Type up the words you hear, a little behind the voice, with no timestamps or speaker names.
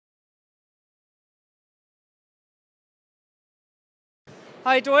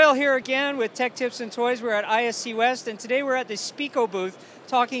Hi, Doyle here again with Tech Tips and Toys. We're at ISC West, and today we're at the Speco booth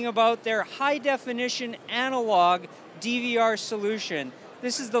talking about their high-definition analog DVR solution.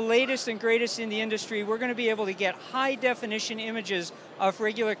 This is the latest and greatest in the industry. We're going to be able to get high-definition images of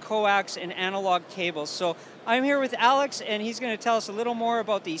regular coax and analog cables. So I'm here with Alex, and he's going to tell us a little more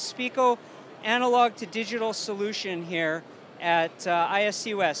about the Speco analog to digital solution here at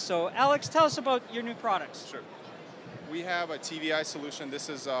ISC West. So Alex, tell us about your new products. Sure. We have a TVI solution. This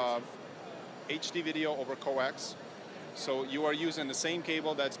is HD video over coax. So you are using the same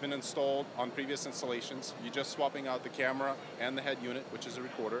cable that's been installed on previous installations. You're just swapping out the camera and the head unit, which is a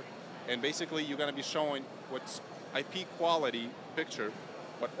recorder. And basically you're going to be showing what's IP quality picture,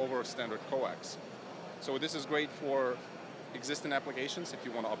 but over a standard coax. So this is great for existing applications if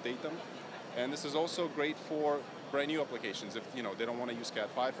you want to update them. And this is also great for brand new applications if they don't want to use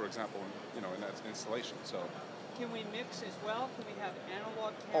Cat5, for example, in that installation. So. Can we mix as well? Can we have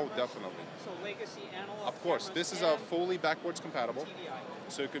analog cameras? Oh, definitely. So legacy analog Of course. This is a fully backwards compatible.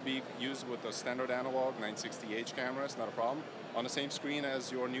 TVI. So it could be used with a standard analog 960H camera, it's not a problem, on the same screen as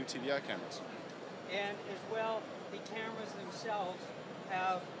your new TVI cameras. And as well, the cameras themselves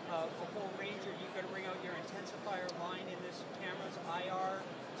have a whole range. You've got to bring out your intensifier line in this camera's IR,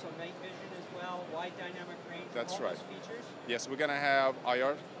 so night vision as well, wide dynamic range. That's all right. Those features. Yes, we're going to have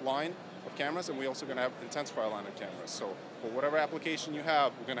IR line of cameras, and we're also going to have intensifier line of cameras. So for whatever application you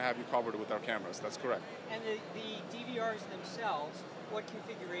have, we're going to have you covered with our cameras. That's correct. And the DVRs themselves, what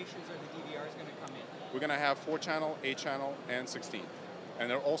configurations are the DVRs going to come in? We're going to have 4-channel, 8-channel, and 16. And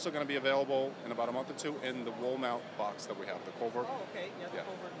they're also going to be available in about a month or two in the wall mount box that we have, the covert. Oh, okay. Yeah, the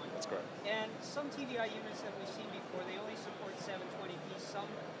covert one. That's correct. And some TVI units that we've seen before, they only support 720p. Some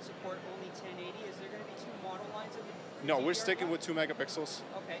support only 1080. Is there going to be two model lines of the No, DVR we're sticking line? with 2 megapixels.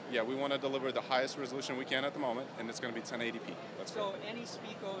 Okay. Yeah, we want to deliver the highest resolution we can at the moment, and it's going to be 1080p. That's so correct. any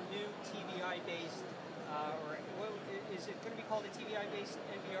Speco new TVI-based, or what, is it going to be called a TVI-based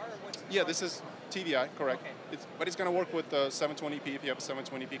NVR, or what's the This is TVI, correct. Okay. But it's going to work with 720p if you have a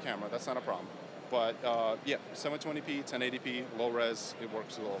 720p camera. That's not a problem. But 720p, 1080p, low res, it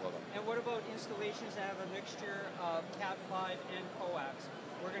works with all of them. And what about installations that have a mixture of Cat5 and coax?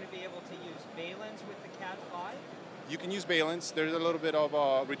 We're going to be able to use Valens with the Cat5? You can use Valens. There's a little bit of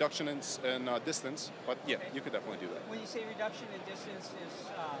reduction in distance, but yeah, you could definitely do that. When you say reduction in distance, is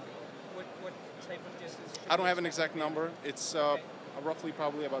what type of distance? I don't have an exact number. It's roughly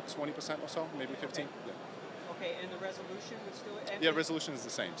probably about 20% or so, maybe 15. Yeah. Okay, and the resolution would still... Resolution is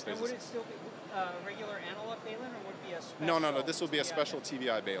the same. And would it still be regular analog Valen, or would it be a special... No. This will be a special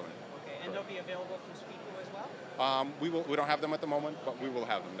TVI Valen. Okay, and they'll be available from Speco as well? We don't have them at the moment, but we will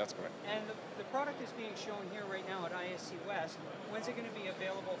have them. That's correct. And the product is being shown here right now at ISC West. When's it going to be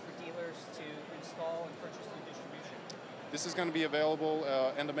available for dealers to install and purchase through distribution? This is going to be available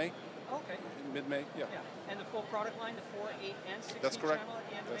end of May. Okay. Mid-May, yeah. And the full product line, the 4, 8, and 16 That's correct. channel at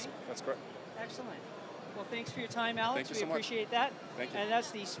the end of May? That's correct. Excellent. Well, thanks for your time, Alex. Thank you so much. Appreciate that. Thank you. And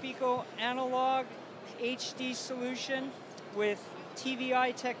that's the Speco Analog HD solution with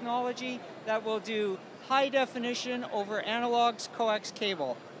TVI Technology that will do high definition over analog's coax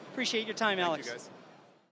cable. Appreciate your time, Alex. Thank you, guys.